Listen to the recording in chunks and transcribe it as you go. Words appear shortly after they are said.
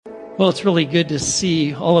Well, it's really good to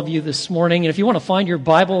see all of you this morning. And if you want to find your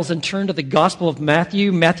Bibles and turn to the Gospel of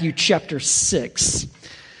Matthew, Matthew chapter 6.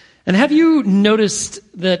 And have you noticed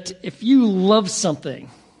that if you love something,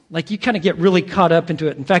 like you kind of get really caught up into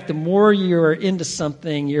it. In fact, the more you're into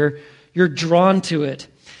something, you're drawn to it.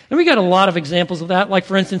 And we got a lot of examples of that. Like,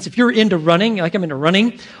 for instance, if you're into running, like I'm into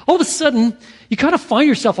running, all of a sudden, you kind of find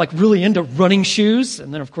yourself like really into running shoes.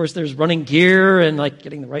 And then, of course, there's running gear and like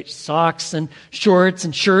getting the right socks and shorts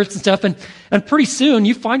and shirts and stuff. And pretty soon,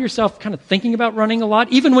 you find yourself kind of thinking about running a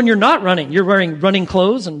lot. Even when you're not running, you're wearing running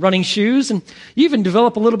clothes and running shoes. And you even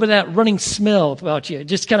develop a little bit of that running smell about you. It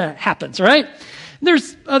just kind of happens, right? And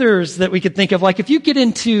there's others that we could think of. Like if you get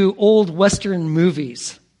into old Western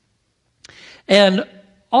movies and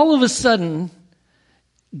all of a sudden,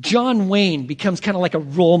 John Wayne becomes kind of like a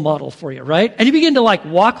role model for you, right? And you begin to like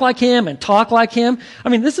walk like him and talk like him. I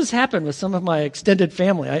mean, this has happened with some of my extended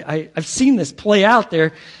family. I've seen this play out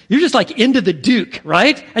there. You're just like into the Duke,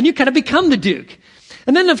 right? And you kind of become the Duke.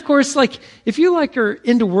 And then, of course, like if you like are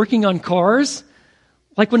into working on cars,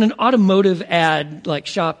 like when an automotive ad like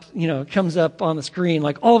shop, comes up on the screen,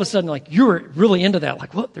 like all of a sudden, like you're really into that.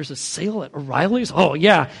 Like, what? There's a sale at O'Reilly's? Oh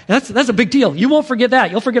yeah, that's a big deal. You won't forget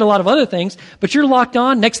that. You'll forget a lot of other things, but you're locked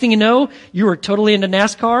on. Next thing you know, you are totally into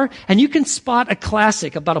NASCAR, and you can spot a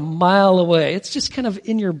classic about a mile away. It's just kind of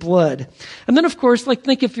in your blood. And then, of course, like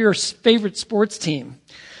think of your favorite sports team.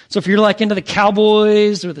 So if you're like into the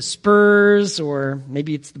Cowboys or the Spurs, or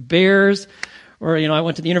maybe it's the Bears. Or, I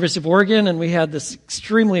went to the University of Oregon and we had this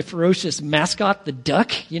extremely ferocious mascot, the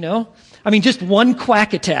duck, I mean, just one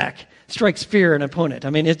quack attack strikes fear in an opponent. I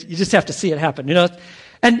mean, you just have to see it happen,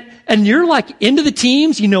 And you're like into the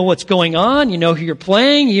teams, you know what's going on, you know who you're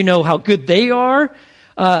playing, you know how good they are.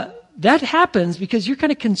 That happens because you're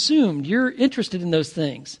kind of consumed. You're interested in those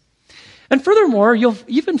things. And furthermore, you'll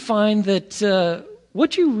even find that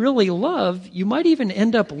what you really love, you might even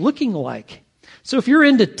end up looking like. So if you're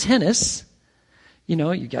into tennis,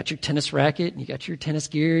 you got your tennis racket and you got your tennis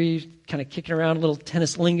gear, you're kind of kicking around a little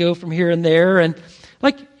tennis lingo from here and there. And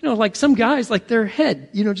like some guys, like their head,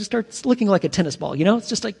 just starts looking like a tennis ball, it's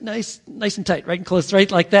just like nice and tight, right and close, right?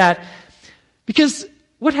 Like that. Because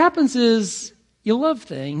what happens is you love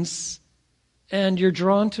things and you're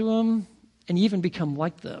drawn to them and you even become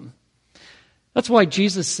like them. That's why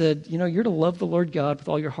Jesus said, you're to love the Lord God with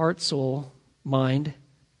all your heart, soul, mind,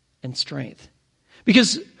 and strength.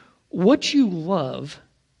 Because what you love,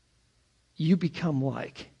 you become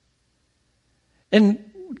like. And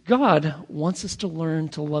God wants us to learn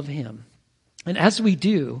to love Him. And as we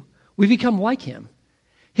do, we become like Him.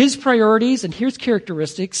 His priorities and His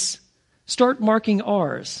characteristics start marking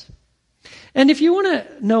ours. And if you want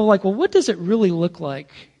to know, what does it really look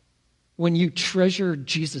like when you treasure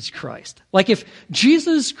Jesus Christ? Like if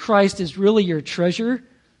Jesus Christ is really your treasure,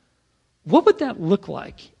 what would that look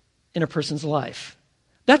like in a person's life?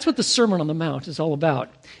 That's what the Sermon on the Mount is all about.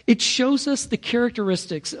 It shows us the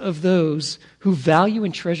characteristics of those who value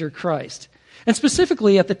and treasure Christ. And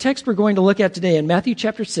specifically at the text we're going to look at today in Matthew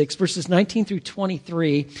chapter 6, verses 19 through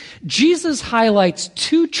 23, Jesus highlights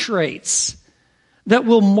two traits that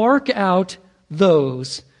will mark out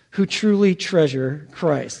those who truly treasure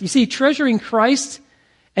Christ. You see, treasuring Christ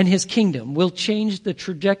and His kingdom will change the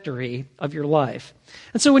trajectory of your life.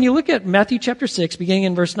 And so when you look at Matthew chapter 6, beginning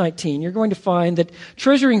in verse 19, you're going to find that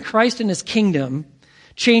treasuring Christ and His kingdom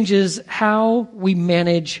changes how we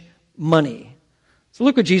manage money. So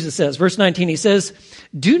look what Jesus says. Verse 19, He says,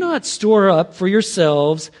 "Do not store up for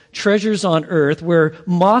yourselves treasures on earth where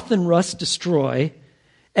moth and rust destroy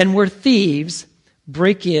and where thieves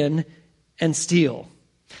break in and steal."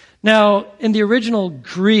 Now, in the original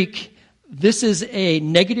Greek, this is a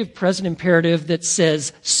negative present imperative that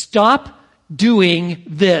says, stop doing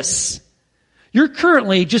this. You're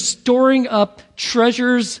currently just storing up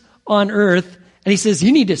treasures on earth, and He says,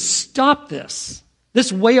 you need to stop this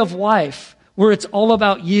way of life where it's all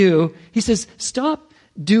about you. He says, stop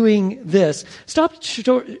doing this. Stop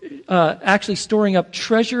actually storing up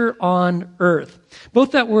treasure on earth.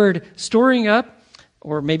 Both that word storing up,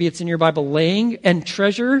 or maybe it's in your Bible, laying, and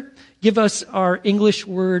treasure give us our English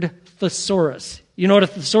word thesaurus. You know what a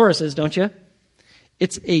thesaurus is, don't you?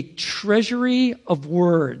 It's a treasury of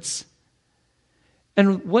words.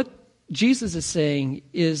 And what Jesus is saying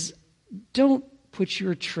is, don't put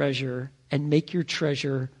your treasure and make your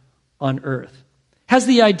treasure on earth. Has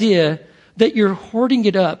the idea that you're hoarding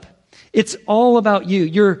it up. It's all about you.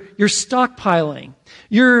 You're stockpiling.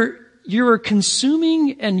 You're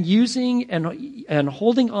consuming and using and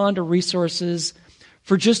holding on to resources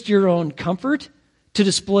for just your own comfort, to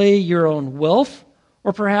display your own wealth,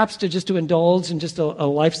 or perhaps to indulge in just a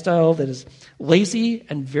lifestyle that is lazy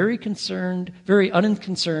and very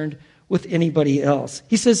unconcerned with anybody else.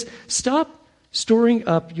 He says, stop storing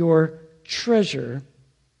up your treasure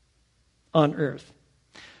on earth.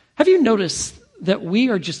 Have you noticed that we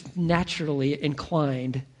are just naturally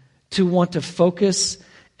inclined to want to focus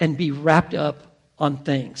and be wrapped up on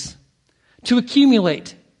things, to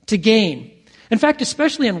accumulate, to gain? In fact,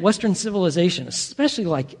 especially in Western civilization, especially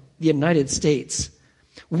like the United States,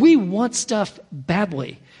 we want stuff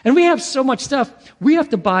badly. And we have so much stuff, we have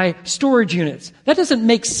to buy storage units. That doesn't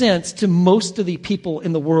make sense to most of the people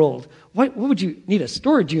in the world. What would you need a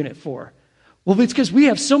storage unit for? Well, it's because we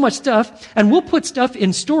have so much stuff, and we'll put stuff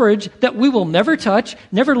in storage that we will never touch,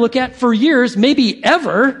 never look at for years, maybe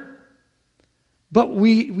ever. But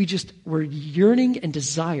we're yearning and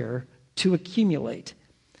desire to accumulate.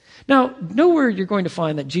 Now, nowhere you're going to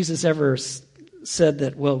find that Jesus ever said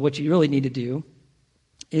that, well, what you really need to do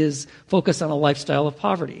is focus on a lifestyle of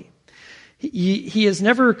poverty. He is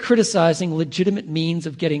never criticizing legitimate means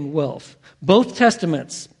of getting wealth. Both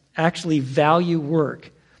testaments actually value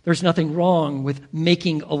work. There's nothing wrong with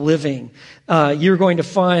making a living. You're going to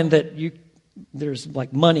find that there's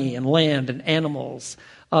like money and land and animals,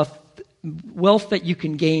 wealth that you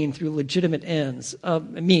can gain through legitimate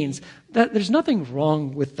means. That there's nothing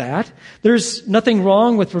wrong with that. There's nothing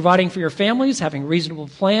wrong with providing for your families, having reasonable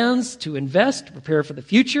plans to invest, to prepare for the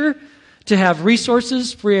future, to have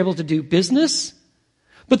resources for able to do business.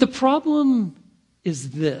 But the problem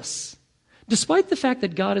is this. Despite the fact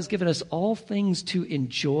that God has given us all things to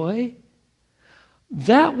enjoy,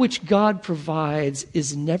 that which God provides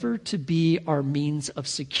is never to be our means of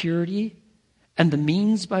security and the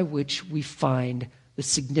means by which we find the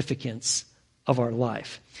significance of our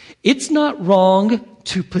life. It's not wrong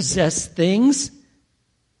to possess things.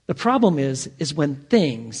 The problem is when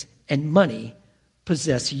things and money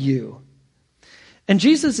possess you. And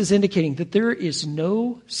Jesus is indicating that there is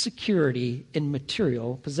no security in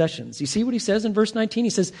material possessions. You see what he says in verse 19? He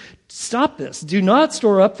says, stop this. Do not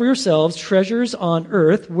store up for yourselves treasures on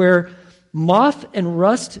earth where moth and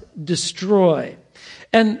rust destroy.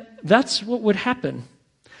 And that's what would happen.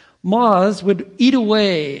 Moths would eat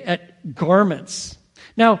away at garments.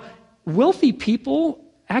 Now, wealthy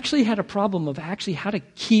people actually had a problem of actually how to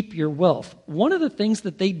keep your wealth. One of the things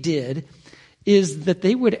that they did is that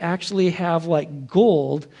they would actually have like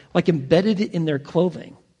gold like embedded in their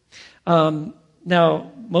clothing.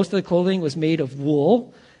 Now, most of the clothing was made of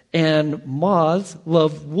wool, and moths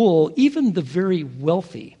love wool. Even the very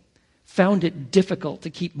wealthy found it difficult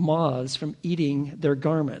to keep moths from eating their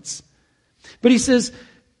garments. But he says,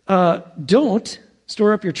 don't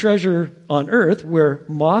store up your treasure on earth where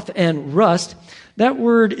moth and rust, that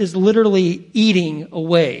word is literally eating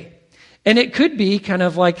away. And it could be kind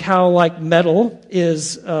of like how like metal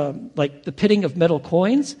is like the pitting of metal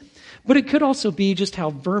coins, but it could also be just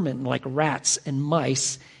how vermin like rats and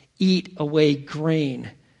mice eat away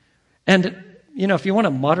grain. And, if you want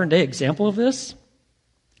a modern day example of this,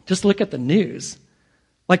 just look at the news.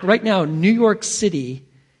 Like right now, New York City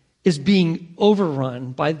is being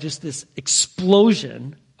overrun by just this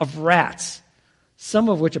explosion of rats, some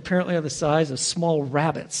of which apparently are the size of small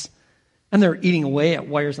rabbits. And they're eating away at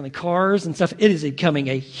wires on the cars and stuff. It is becoming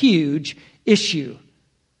a huge issue.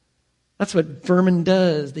 That's what vermin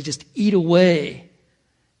does. They just eat away.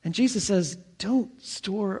 And Jesus says, don't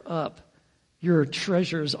store up your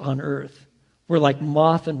treasures on earth where like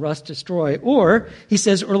moth and rust destroy. Or, he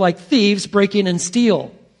says, or like thieves break in and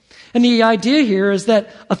steal. And the idea here is that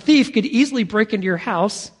a thief could easily break into your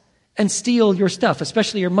house and steal your stuff,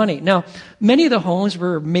 especially your money. Now, many of the homes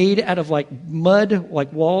were made out of like mud,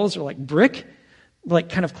 like walls, or like brick, like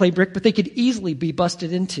kind of clay brick, but they could easily be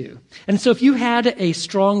busted into. And so if you had a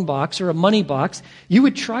strong box or a money box, you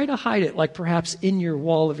would try to hide it like perhaps in your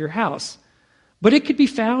wall of your house. But it could be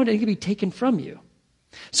found and it could be taken from you.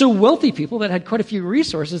 So wealthy people that had quite a few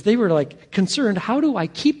resources, they were like concerned, how do I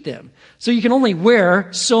keep them? So you can only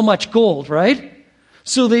wear so much gold, right?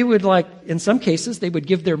 So they would in some cases, they would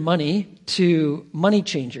give their money to money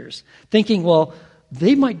changers, thinking, well,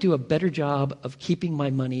 they might do a better job of keeping my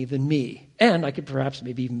money than me. And I could perhaps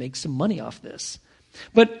maybe even make some money off this.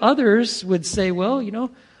 But others would say, well,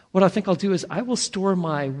 what I think I'll do is I will store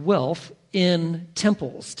my wealth in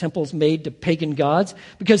temples made to pagan gods,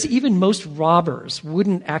 because even most robbers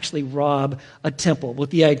wouldn't actually rob a temple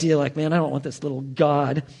with the idea like, man, I don't want this little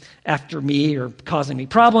god after me or causing me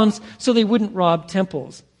problems, so they wouldn't rob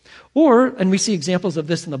temples. Or, and we see examples of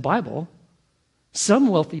this in the Bible, some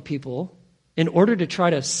wealthy people, in order to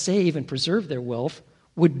try to save and preserve their wealth,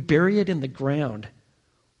 would bury it in the ground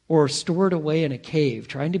or store it away in a cave,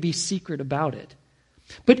 trying to be secret about it.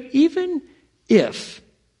 But even if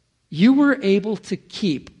you were able to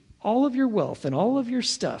keep all of your wealth and all of your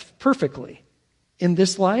stuff perfectly in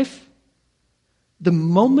this life, the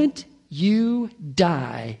moment you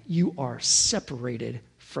die, you are separated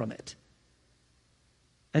from it.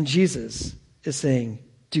 And Jesus is saying,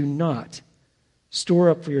 do not store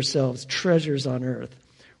up for yourselves treasures on earth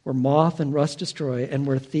where moth and rust destroy and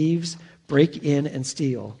where thieves break in and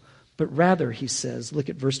steal. But rather, he says, look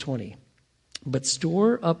at verse 20, but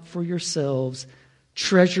store up for yourselves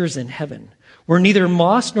treasures in heaven where neither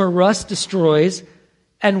moth nor rust destroys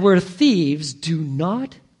and where thieves do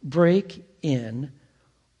not break in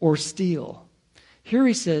or steal. Here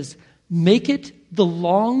he says, make it the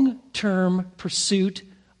long-term pursuit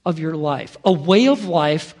of your life, a way of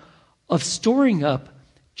life of storing up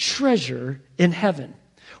treasure in heaven,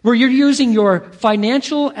 where you're using your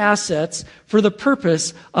financial assets for the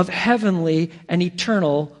purpose of heavenly and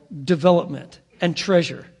eternal development and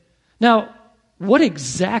treasure. Now, what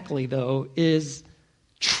exactly, though, is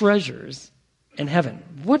treasures in heaven?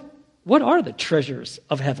 What are the treasures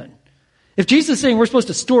of heaven? If Jesus is saying we're supposed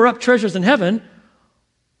to store up treasures in heaven,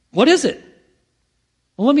 what is it?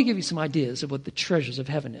 Well, let me give you some ideas of what the treasures of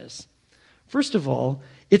heaven is. First of all,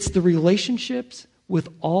 it's the relationships with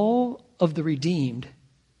all of the redeemed.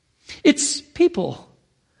 It's people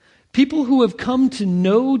who have come to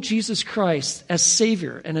know Jesus Christ as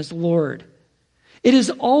Savior and as Lord. It is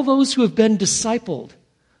all those who have been discipled,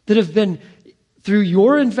 that have been, through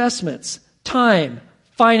your investments, time,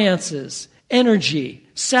 finances, energy,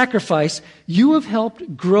 sacrifice, you have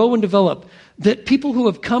helped grow and develop. That people who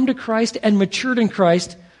have come to Christ and matured in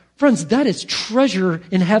Christ, friends, that is treasure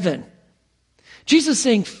in heaven. Jesus is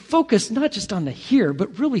saying focus not just on the here,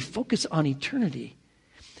 but really focus on eternity.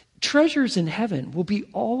 Treasures in heaven will be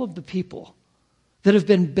all of the people that have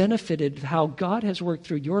been benefited how God has worked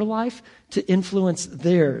through your life to influence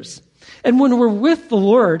theirs. And when we're with the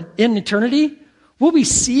Lord in eternity, we'll be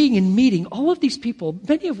seeing and meeting all of these people,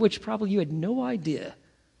 many of which probably you had no idea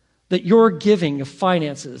that your giving of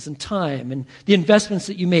finances and time and the investments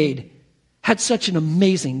that you made had such an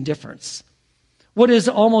amazing difference. What is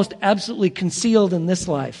almost absolutely concealed in this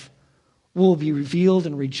life will be revealed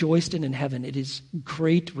and rejoiced in heaven. It is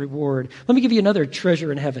great reward. Let me give you another treasure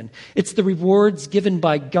in heaven. It's the rewards given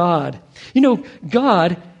by God. You know,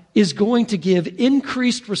 God is going to give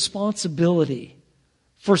increased responsibility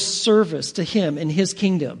for service to him in his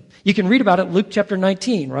kingdom. You can read about it in Luke chapter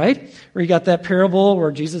 19, right? Where you got that parable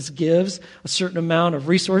where Jesus gives a certain amount of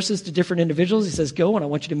resources to different individuals. He says, go, and I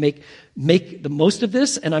want you to make the most of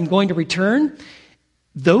this, and I'm going to return.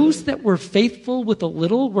 Those that were faithful with a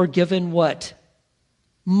little were given what?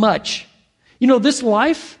 Much. You know, this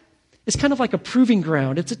life is kind of like a proving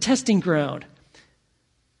ground. It's a testing ground.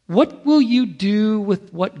 What will you do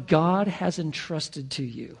with what God has entrusted to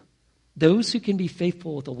you? Those who can be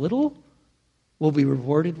faithful with a little will be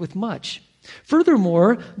rewarded with much.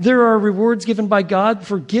 Furthermore, there are rewards given by God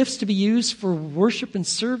for gifts to be used for worship and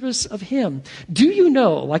service of him. Do you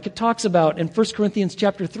know, like it talks about in 1 Corinthians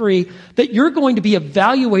chapter 3, that you're going to be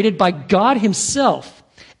evaluated by God himself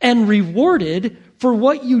and rewarded for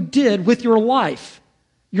what you did with your life,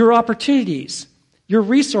 your opportunities, your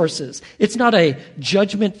resources. It's not a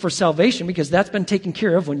judgment for salvation because that's been taken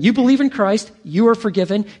care of. When you believe in Christ, you are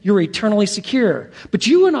forgiven, you're eternally secure. But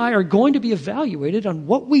you and I are going to be evaluated on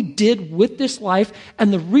what we did with this life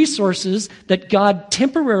and the resources that God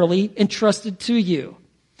temporarily entrusted to you.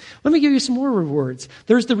 Let me give you some more rewards.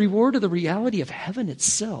 There's the reward of the reality of heaven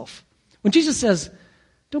itself. When Jesus says,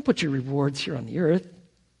 don't put your rewards here on the earth,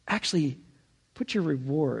 actually put your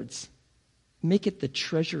rewards, make it the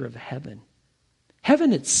treasure of heaven.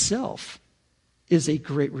 Heaven itself is a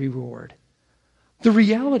great reward. The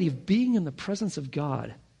reality of being in the presence of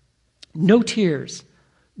God, no tears,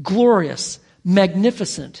 glorious,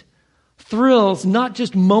 magnificent, thrills, not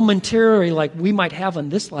just momentarily like we might have on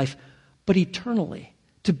this life, but eternally.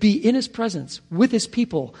 To be in his presence with his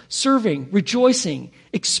people, serving, rejoicing,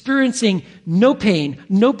 experiencing no pain,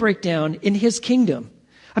 no breakdown in his kingdom.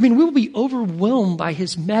 I mean, we will be overwhelmed by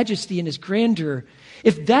his majesty and his grandeur.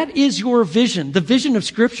 If that is your vision, the vision of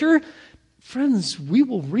Scripture, friends, we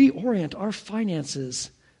will reorient our finances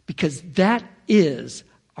because that is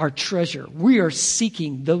our treasure. We are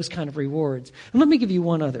seeking those kind of rewards. And let me give you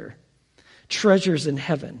one other. Treasures in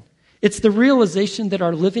heaven. It's the realization that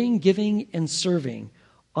our living, giving, and serving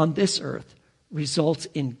on this earth results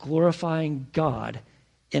in glorifying God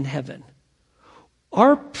in heaven.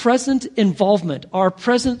 Our present involvement, our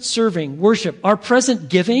present serving, worship, our present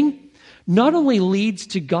giving not only leads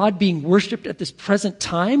to God being worshiped at this present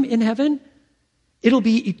time in heaven, it'll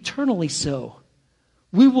be eternally so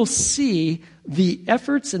we will see the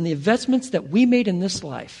efforts and the investments that we made in this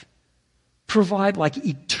life provide like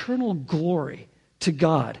eternal glory to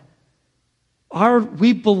God.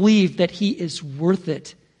 We believe that he is worth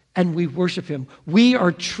it, and we worship him. We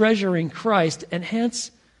are treasuring Christ, and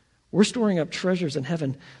hence we're storing up treasures in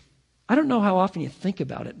heaven. I don't know how often you think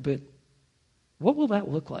about it, but what will that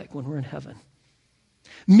look like when we're in heaven?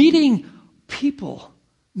 Meeting people,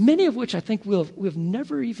 many of which I think we've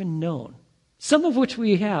never even known. Some of which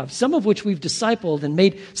we have, some of which we've discipled and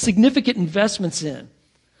made significant investments in.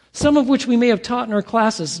 Some of which we may have taught in our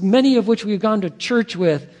classes, many of which we've gone to church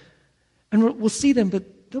with. And we'll see them, but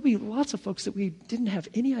there'll be lots of folks that we didn't have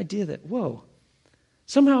any idea that, whoa,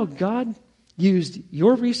 somehow God used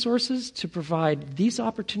your resources to provide these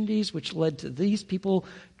opportunities which led to these people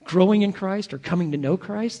growing in Christ or coming to know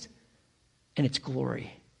Christ. And it's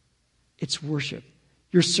glory. It's worship.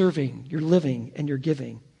 You're serving, you're living, and you're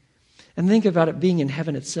giving. And think about it being in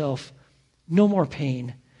heaven itself. No more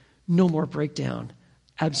pain, no more breakdown,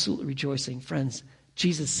 absolute rejoicing. Friends,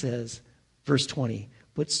 Jesus says, verse 20,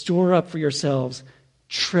 but store up for yourselves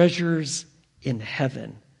treasures in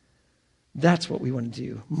heaven. That's what we want to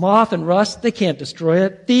do. Moth and rust, they can't destroy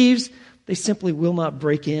it. Thieves, they simply will not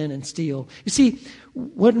break in and steal. You see,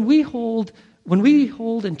 when we hold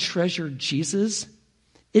and treasure Jesus,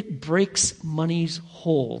 it breaks money's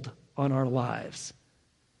hold on our lives.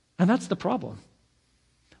 And that's the problem.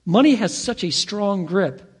 Money has such a strong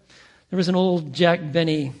grip. There was an old Jack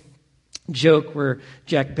Benny joke where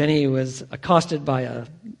Jack Benny was accosted by a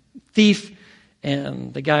thief,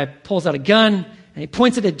 and the guy pulls out a gun, and he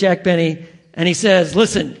points it at Jack Benny, and he says,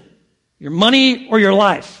 listen, your money or your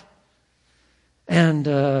life? And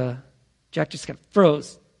Jack just kind of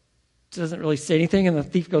froze, doesn't really say anything, and the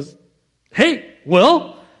thief goes, hey,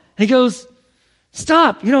 Will? And he goes,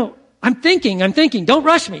 stop, I'm thinking, don't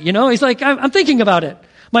rush me, He's like, I'm thinking about it.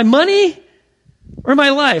 My money or my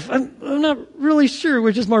life? I'm not really sure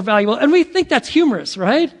which is more valuable. And we think that's humorous,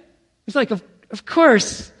 right? It's like, of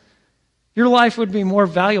course, your life would be more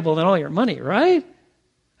valuable than all your money, right?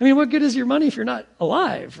 I mean, what good is your money if you're not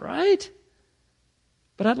alive, right?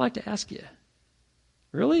 But I'd like to ask you,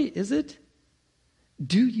 really, is it?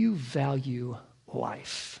 Do you value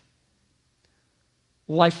life?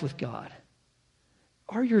 Life with God?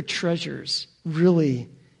 Are your treasures really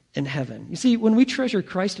in heaven? You see, when we treasure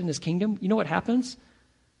Christ and his kingdom, you know what happens?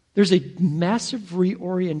 There's a massive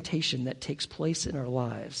reorientation that takes place in our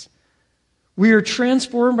lives. We are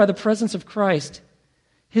transformed by the presence of Christ.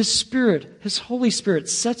 His Spirit, his Holy Spirit,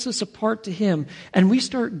 sets us apart to him, and we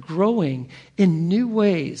start growing in new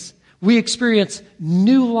ways. We experience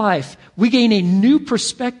new life. We gain a new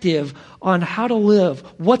perspective on how to live,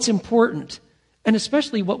 what's important, and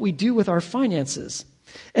especially what we do with our finances.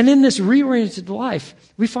 And in this reoriented life,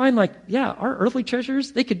 we find our earthly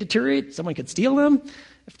treasures, they could deteriorate. Someone could steal them.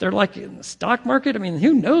 If they're like in the stock market,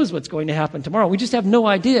 who knows what's going to happen tomorrow? We just have no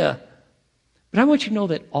idea. But I want you to know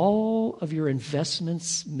that all of your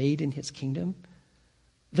investments made in his kingdom,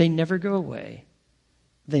 they never go away.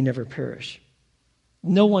 They never perish.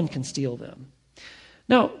 No one can steal them.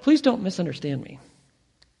 Now, please don't misunderstand me.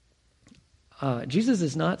 Jesus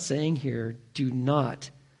is not saying here, do not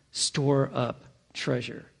store up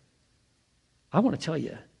treasure. I want to tell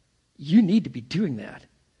you, you need to be doing that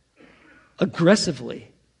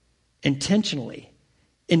aggressively, intentionally,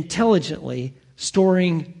 intelligently,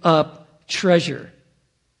 storing up treasure.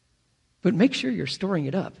 But make sure you're storing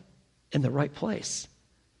it up in the right place.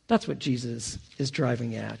 That's what Jesus is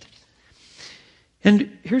driving at.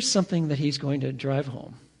 And here's something that he's going to drive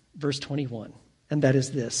home. Verse 21, and that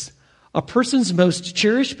is this. A person's most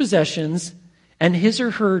cherished possessions and his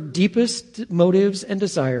or her deepest motives and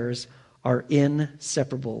desires are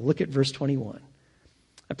inseparable. Look at verse 21.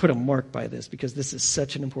 I put a mark by this because this is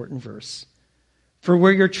such an important verse. For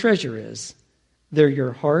where your treasure is, there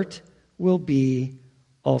your heart will be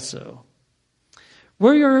also.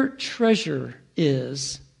 Where your treasure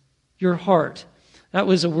is, your heart. That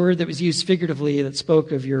was a word that was used figuratively that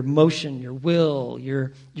spoke of your emotion, your will,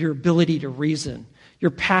 your ability to reason,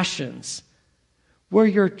 your passions. Where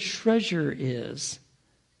your treasure is,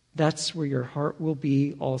 that's where your heart will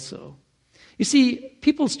be also. You see,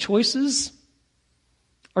 people's choices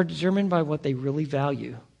are determined by what they really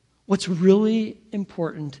value, what's really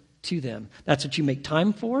important to them. That's what you make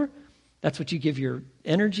time for. That's what you give your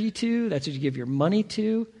energy to. That's what you give your money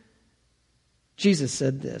to. Jesus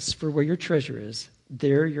said this, for where your treasure is,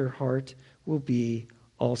 there your heart will be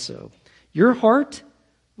also. Your heart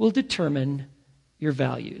will determine your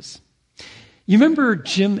values. You remember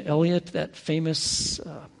Jim Elliot, that famous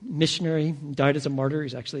missionary, died as a martyr.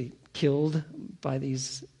 He's actually killed by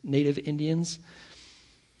these native Indians.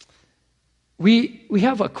 We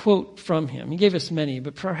have a quote from him. He gave us many,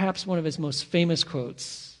 but perhaps one of his most famous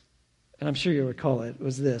quotes, and I'm sure you'll recall it,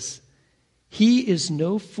 was this: "He is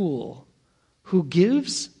no fool who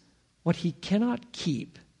gives what he cannot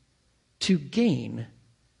keep to gain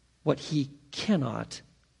what he cannot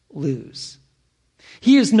lose."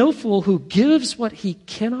 He is no fool who gives what he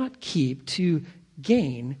cannot keep to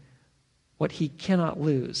gain what he cannot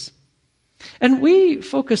lose. And we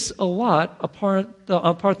focus a lot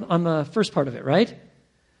on the first part of it, right?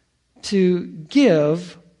 To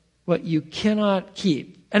give what you cannot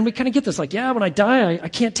keep. And we kind of get this like, yeah, when I die, I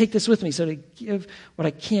can't take this with me, so to give what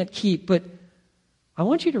I can't keep. But I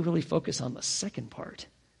want you to really focus on the second part,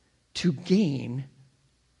 to gain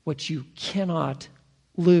what you cannot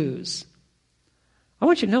lose. I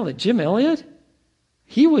want you to know that Jim Elliot,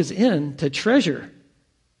 he was into treasure.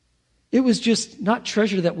 It was just not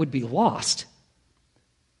treasure that would be lost,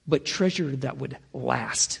 but treasure that would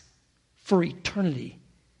last for eternity.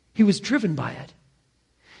 He was driven by it.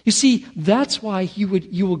 You see, that's why you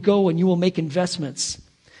will go and you will make investments.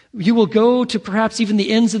 You will go to perhaps even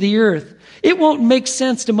the ends of the earth. It won't make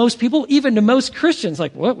sense to most people, even to most Christians.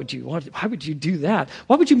 Like, what would you want? Why would you do that?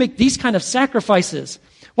 Why would you make these kind of sacrifices?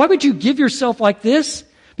 Why would you give yourself like this?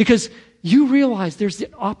 Because you realize there's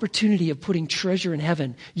the opportunity of putting treasure in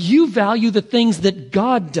heaven. You value the things that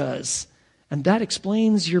God does, and that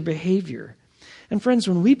explains your behavior. And friends,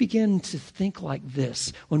 when we begin to think like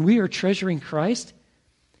this, when we are treasuring Christ,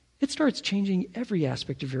 it starts changing every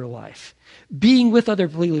aspect of your life. Being with other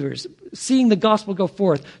believers, seeing the gospel go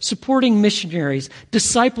forth, supporting missionaries,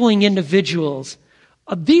 discipling individuals.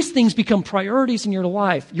 These things become priorities in your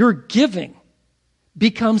life. Your giving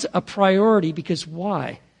becomes a priority because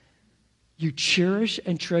why? You cherish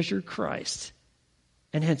and treasure Christ,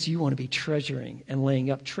 and hence you want to be treasuring and laying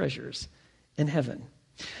up treasures in heaven.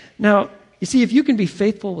 Now, you see, if you can be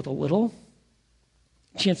faithful with a little,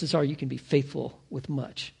 chances are you can be faithful with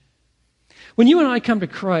much. When you and I come to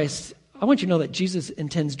Christ, I want you to know that Jesus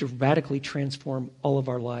intends to radically transform all of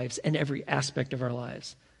our lives and every aspect of our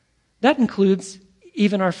lives. That includes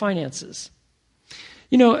even our finances.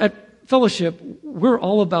 You know, at Fellowship, we're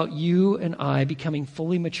all about you and I becoming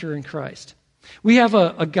fully mature in Christ. We have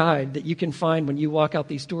a guide that you can find when you walk out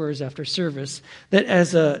these doors after service that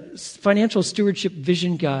as a financial stewardship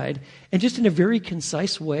vision guide, and just in a very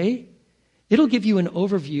concise way, it'll give you an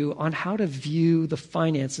overview on how to view the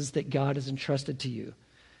finances that God has entrusted to you.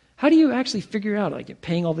 How do you actually figure out, like,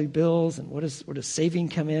 paying all the bills, and where does saving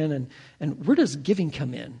come in, and where does giving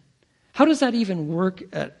come in? How does that even work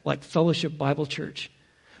at, like, Fellowship Bible Church?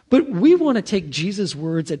 But we want to take Jesus'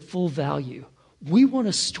 words at full value. We want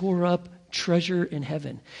to store up treasure in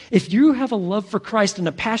heaven. If you have a love for Christ and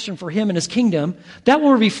a passion for Him and His kingdom, that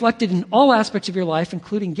will be reflected in all aspects of your life,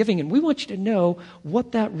 including giving. And we want you to know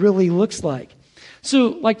what that really looks like.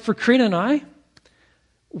 So, like for Karina and I,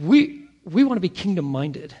 we want to be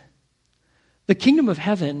kingdom-minded. The kingdom of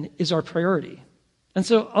heaven is our priority. And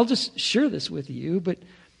so I'll just share this with you, but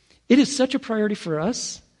it is such a priority for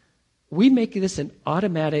us. We make this an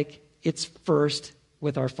automatic, it's first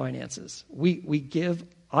with our finances. We give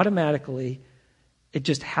automatically. It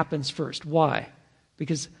just happens first. Why?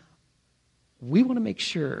 Because we want to make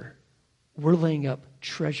sure we're laying up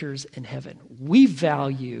treasures in heaven. We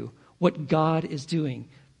value what God is doing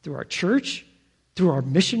through our church, through our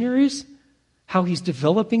missionaries, how He's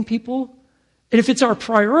developing people. And if it's our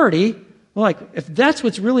priority, like if that's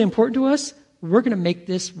what's really important to us, we're going to make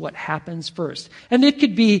this what happens first. And it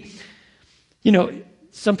could be, you know,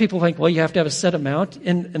 some people think, well, you have to have a set amount,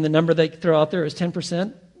 and the number they throw out there is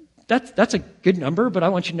 10%. That's a good number, but I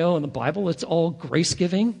want you to know in the Bible it's all grace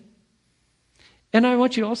giving. And I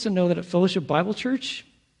want you to also know that at Fellowship Bible Church,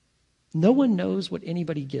 no one knows what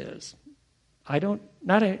anybody gives. No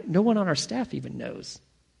one on our staff even knows.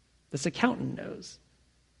 This accountant knows.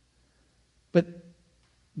 But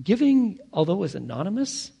giving, although it's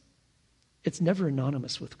anonymous, it's never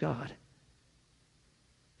anonymous with God.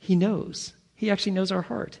 He knows. He actually knows our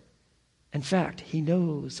heart. In fact, He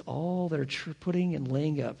knows all that are putting and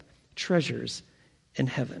laying up treasures in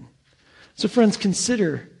heaven. So friends,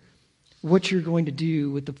 consider what you're going to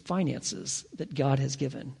do with the finances that God has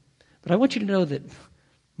given. But I want you to know that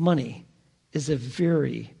money is a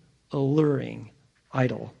very alluring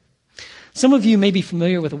idol. Some of you may be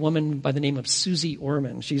familiar with a woman by the name of Susie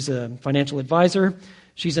Orman. She's a financial advisor.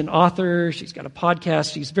 She's an author. She's got a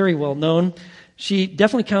podcast. She's very well known. She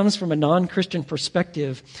definitely comes from a non-Christian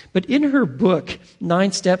perspective. But in her book,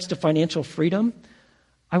 9 Steps to Financial Freedom,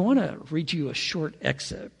 I want to read you a short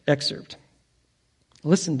excerpt.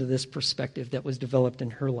 Listen to this perspective that was developed in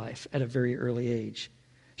her life at a very early age.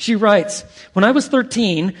 She writes, "When I was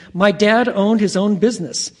 13, my dad owned his own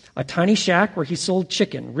business, a tiny shack where he sold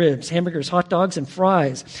chicken, ribs, hamburgers, hot dogs, and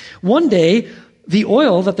fries. One day, the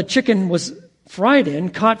oil that the chicken was fried in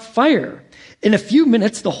caught fire. In a few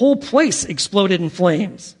minutes, the whole place exploded in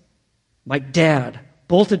flames. My dad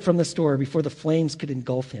bolted from the store before the flames could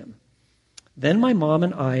engulf him. Then my mom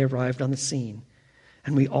and I arrived on the scene,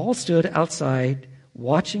 and we all stood outside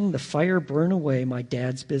watching the fire burn away my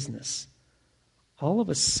dad's business. All of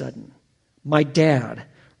a sudden, my dad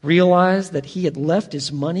realized that he had left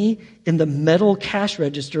his money in the metal cash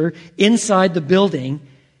register inside the building,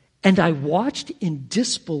 and I watched in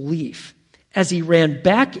disbelief as he ran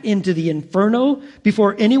back into the inferno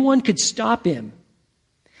before anyone could stop him.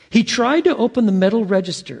 He tried to open the metal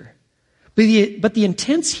register, but the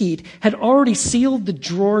intense heat had already sealed the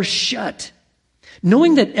drawer shut.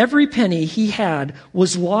 Knowing that every penny he had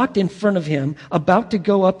was locked in front of him, about to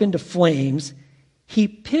go up into flames, he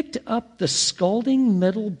picked up the scalding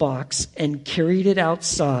metal box and carried it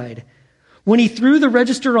outside. When he threw the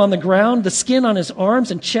register on the ground, the skin on his arms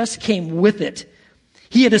and chest came with it.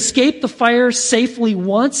 He had escaped the fire safely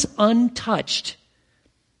once untouched.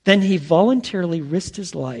 Then he voluntarily risked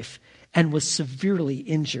his life and was severely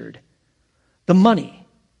injured. The money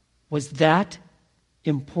was that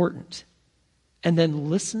important." And then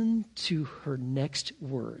listen to her next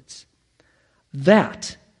words.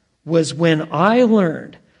 "That was when I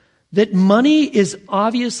learned that money is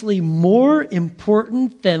obviously more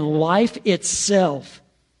important than life itself.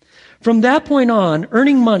 From that point on,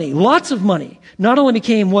 earning money, lots of money, not only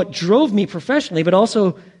became what drove me professionally, but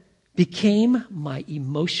also became my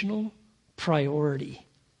emotional priority."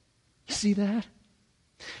 You see that?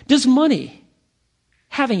 Does money,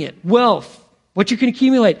 having it, wealth, what you can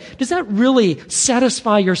accumulate, does that really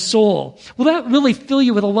satisfy your soul? Will that really fill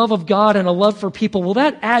you with a love of God and a love for people? Will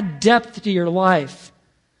that add depth to your life?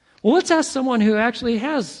 Well, let's ask someone who actually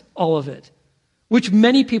has all of it, which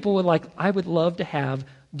many people would like. I would love to have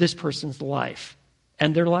this person's life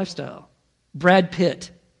and their lifestyle. Brad Pitt.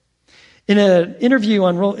 In an interview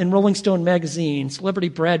in Rolling Stone magazine, celebrity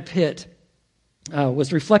Brad Pitt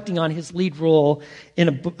was reflecting on his lead role in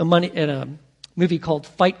a movie called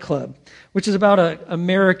Fight Club, which is about an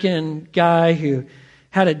American guy who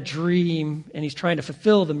had a dream, and he's trying to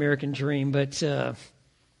fulfill the American dream, but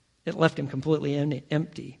it left him completely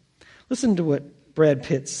empty. Listen to what Brad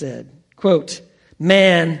Pitt said. Quote,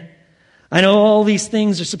 "Man, I know all these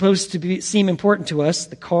things are supposed to seem important to us,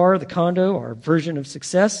 the car, the condo, our version of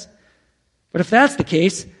success. But if that's the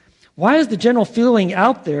case, why is the general feeling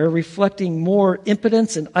out there reflecting more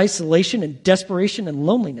impotence and isolation and desperation and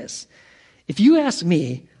loneliness? If you ask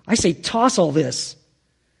me, I say toss all this.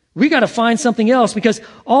 We got to find something else, because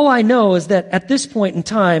all I know is that at this point in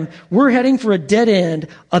time, we're heading for a dead end,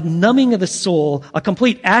 a numbing of the soul, a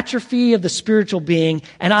complete atrophy of the spiritual being,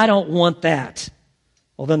 and I don't want that."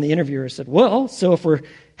 Well, then the interviewer said, "Well, so if we're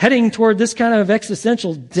heading toward this kind of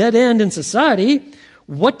existential dead end in society,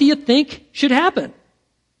 what do you think should happen?"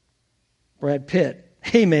 Brad Pitt,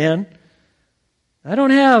 "Hey man, I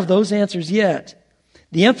don't have those answers yet.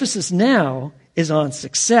 The emphasis now is on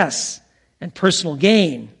success and personal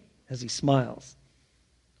gain," as he smiles.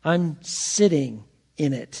 "I'm sitting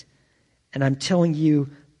in it, and I'm telling you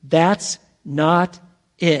that's not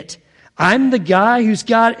it. I'm the guy who's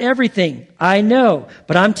got everything, I know,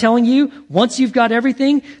 but I'm telling you, once you've got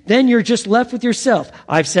everything, then you're just left with yourself.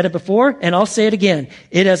 I've said it before, and I'll say it again.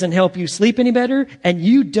 It doesn't help you sleep any better, and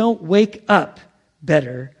you don't wake up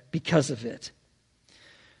better because of it."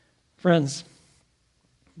 Friends,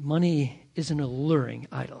 money is an alluring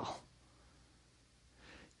idol.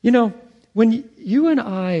 You know, when you and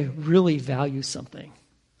I really value something,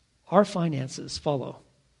 our finances follow.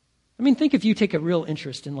 I mean, think if you take a real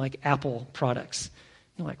interest in like Apple products.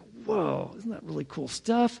 You're like, whoa, isn't that really cool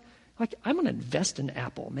stuff? Like, I'm going to invest in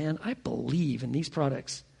Apple, man. I believe in these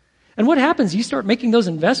products. And what happens? You start making those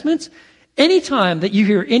investments. Anytime that you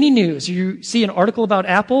hear any news, you see an article about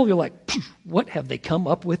Apple, you're like, what have they come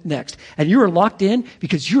up with next? And you are locked in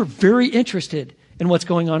because you're very interested in what's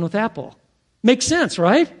going on with Apple. Makes sense,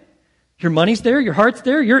 right? Your money's there, your heart's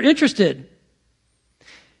there, you're interested.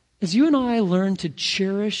 As you and I learn to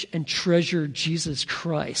cherish and treasure Jesus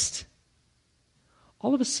Christ,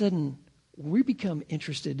 all of a sudden, we become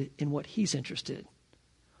interested in what he's interested.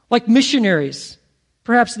 Like missionaries,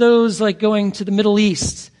 perhaps those like going to the Middle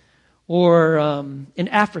East, or in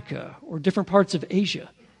Africa, or different parts of Asia.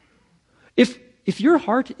 If your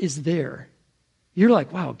heart is there, you're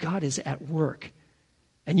like, wow, God is at work.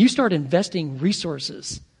 And you start investing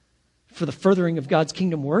resources for the furthering of God's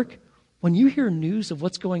kingdom work. When you hear news of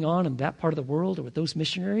what's going on in that part of the world or with those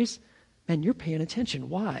missionaries, and you're paying attention.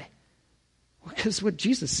 Why? Because what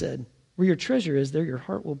Jesus said, where your treasure is, there your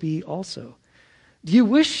heart will be also. Do you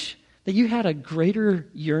wish that you had a greater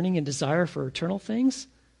yearning and desire for eternal things?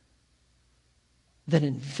 Then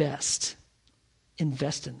invest.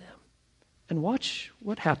 Invest in them. And watch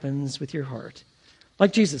what happens with your heart.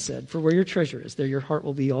 Like Jesus said, for where your treasure is, there your heart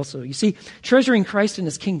will be also. You see, treasuring Christ and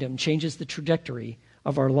his kingdom changes the trajectory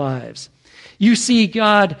of our lives. You see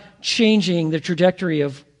God changing the trajectory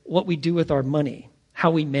of what we do with our money,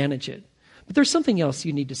 how we manage it. But there's something else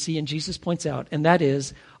you need to see, and Jesus points out, and that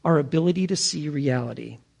is our ability to see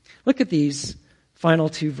reality. Look at these final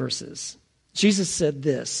two verses. Jesus said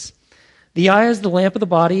this, "The eye is the lamp of the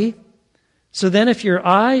body. So then if your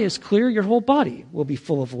eye is clear, your whole body will be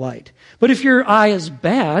full of light. But if your eye is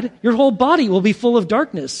bad, your whole body will be full of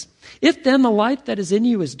darkness. If then the light that is in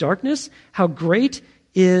you is darkness, how great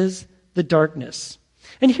is the darkness?"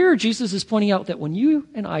 And here Jesus is pointing out that when you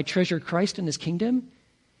and I treasure Christ and his kingdom,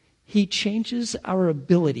 he changes our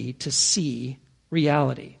ability to see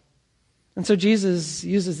reality. And so Jesus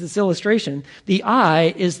uses this illustration. The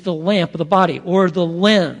eye is the lamp of the body, or the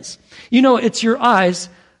lens. You know, it's your eyes.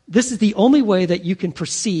 This is the only way that you can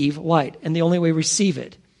perceive light and the only way receive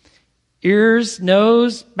it. Ears,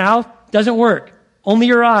 nose, mouth doesn't work. Only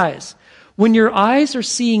your eyes. When your eyes are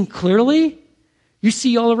seeing clearly, you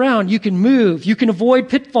see all around. You can move. You can avoid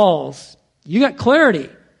pitfalls. You got clarity.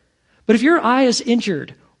 But if your eye is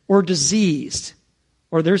injured or diseased,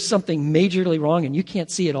 or there's something majorly wrong and you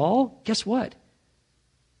can't see at all, guess what?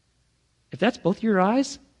 If that's both your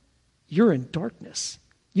eyes, you're in darkness.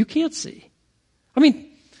 You can't see. I mean,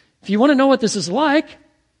 if you want to know what this is like,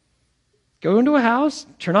 go into a house,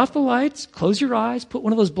 turn off the lights, close your eyes, put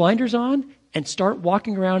one of those blinders on, and start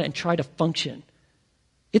walking around and try to function.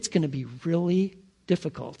 It's going to be really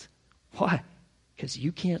difficult. Why? Because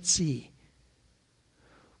you can't see.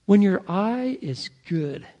 When your eye is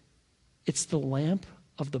good, it's the lamp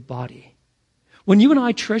of the body. When you and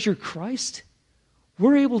I treasure Christ,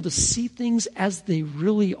 we're able to see things as they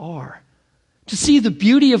really are. To see the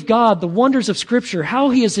beauty of God, the wonders of Scripture,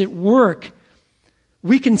 how he is at work.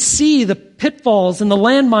 We can see the pitfalls and the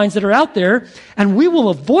landmines that are out there, and we will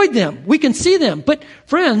avoid them. We can see them. But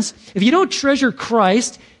friends, if you don't treasure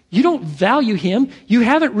Christ, you don't value him, you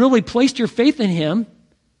haven't really placed your faith in him,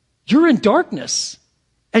 you're in darkness.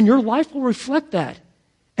 And your life will reflect that.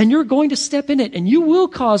 And you're going to step in it, and you will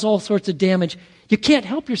cause all sorts of damage. You can't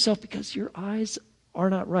help yourself because your eyes are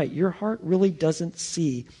not right. Your heart really doesn't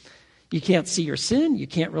see. You can't see your sin. You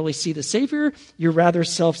can't really see the Savior. You're rather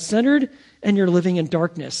self-centered, and you're living in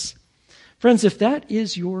darkness. Friends, if that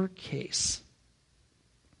is your case,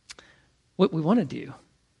 what we want to do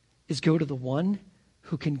is go to the one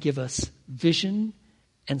who can give us vision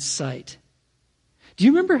and sight. Do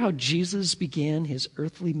you remember how Jesus began his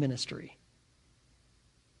earthly ministry?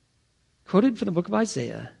 Quoted from the book of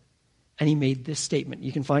Isaiah, and he made this statement.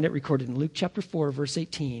 You can find it recorded in Luke chapter 4, verse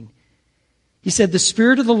 18. He said, "The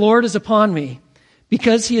Spirit of the Lord is upon me,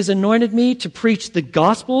 because he has anointed me to preach the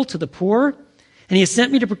gospel to the poor, and he has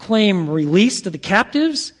sent me to proclaim release to the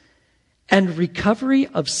captives and recovery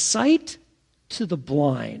of sight to the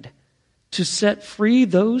blind, to set free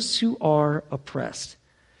those who are oppressed,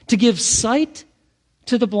 to give sight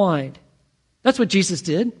to the blind." That's what Jesus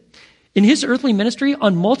did. In his earthly ministry,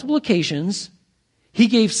 on multiple occasions, he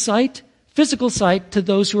gave sight, physical sight, to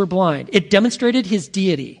those who were blind. It demonstrated his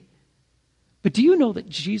deity. But do you know that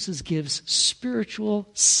Jesus gives spiritual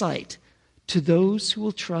sight to those who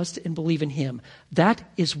will trust and believe in him? That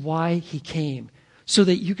is why he came, so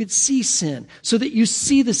that you could see sin, so that you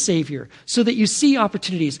see the Savior, so that you see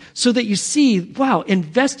opportunities, so that you see, wow,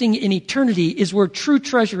 investing in eternity is where true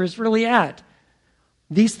treasure is really at.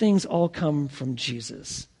 These things all come from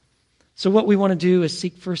Jesus. So what we want to do is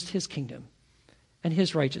seek first his kingdom and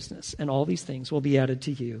his righteousness, and all these things will be added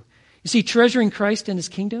to you. You see, treasuring Christ and his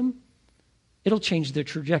kingdom, it'll change the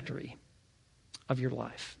trajectory of your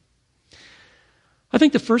life. I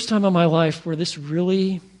think the first time in my life where this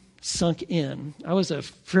really sunk in, I was a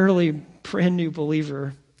fairly brand new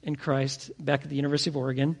believer in Christ back at the University of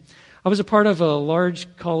Oregon. I was a part of a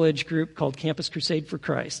large college group called Campus Crusade for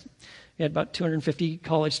Christ. We had about 250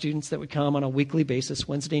 college students that would come on a weekly basis,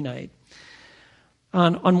 Wednesday night.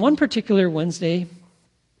 On one particular Wednesday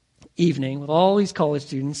evening, with all these college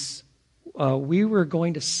students, we were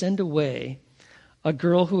going to send away a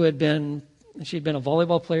girl who had been a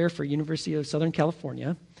volleyball player for University of Southern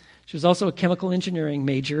California. She was also a chemical engineering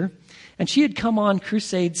major, and she had come on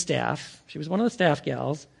Crusade staff. She was one of the staff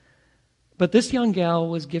gals, but this young gal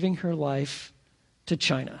was giving her life to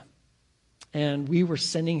China, and we were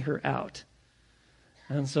sending her out.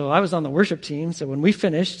 And so I was on the worship team, so when we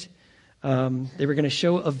finished, They were going to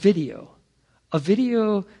show a video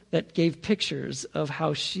that gave pictures of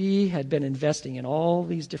how she had been investing in all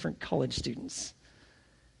these different college students.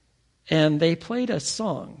 And they played a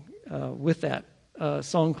song with that, a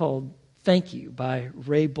song called Thank You by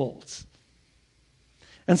Ray Boltz.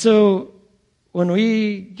 And so when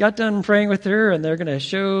we got done praying with her and they're going to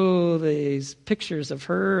show these pictures of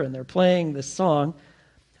her and they're playing this song,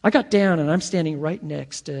 I got down and I'm standing right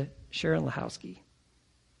next to Sharon Lahowski.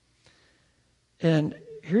 And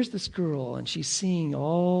here's this girl, and she's seeing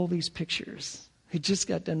all these pictures. We just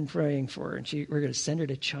got done praying for her, and we're going to send her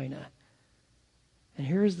to China. And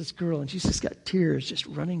here's this girl, and she's just got tears just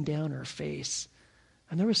running down her face.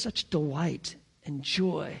 And there was such delight and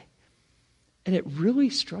joy. And it really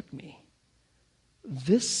struck me.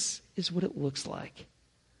 This is what it looks like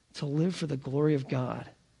to live for the glory of God,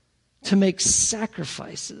 to make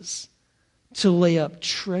sacrifices, to lay up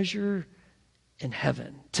treasure in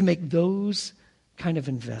heaven, to make those kind of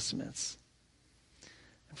investments.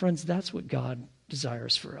 And friends, that's what God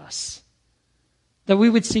desires for us. That we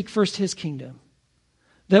would seek first his kingdom.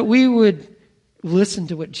 That we would listen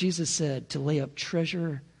to what Jesus said, to lay up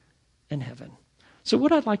treasure in heaven. So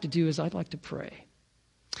what I'd like to do is I'd like to pray.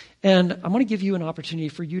 And I'm going to give you an opportunity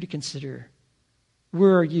for you to consider,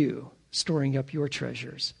 where are you storing up your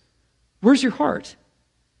treasures? Where's your heart?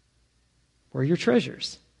 Where are your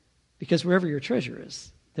treasures? Because wherever your treasure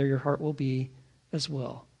is, there your heart will be as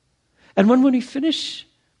well. And when we finish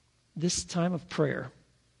this time of prayer,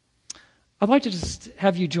 I'd like to just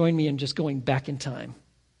have you join me in just going back in time.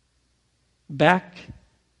 Back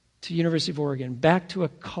to University of Oregon, back to a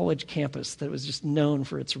college campus that was just known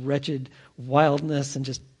for its wretched wildness and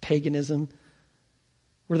just paganism,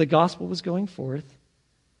 where the gospel was going forth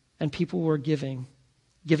and people were giving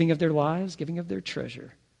of their lives, giving of their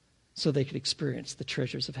treasure, so they could experience the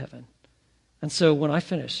treasures of heaven. And so when I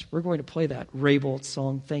finish, we're going to play that Ray Boltz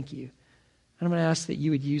song, Thank You. And I'm going to ask that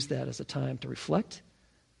you would use that as a time to reflect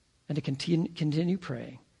and to continue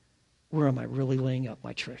praying. Where am I really laying up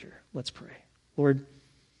my treasure? Let's pray. Lord,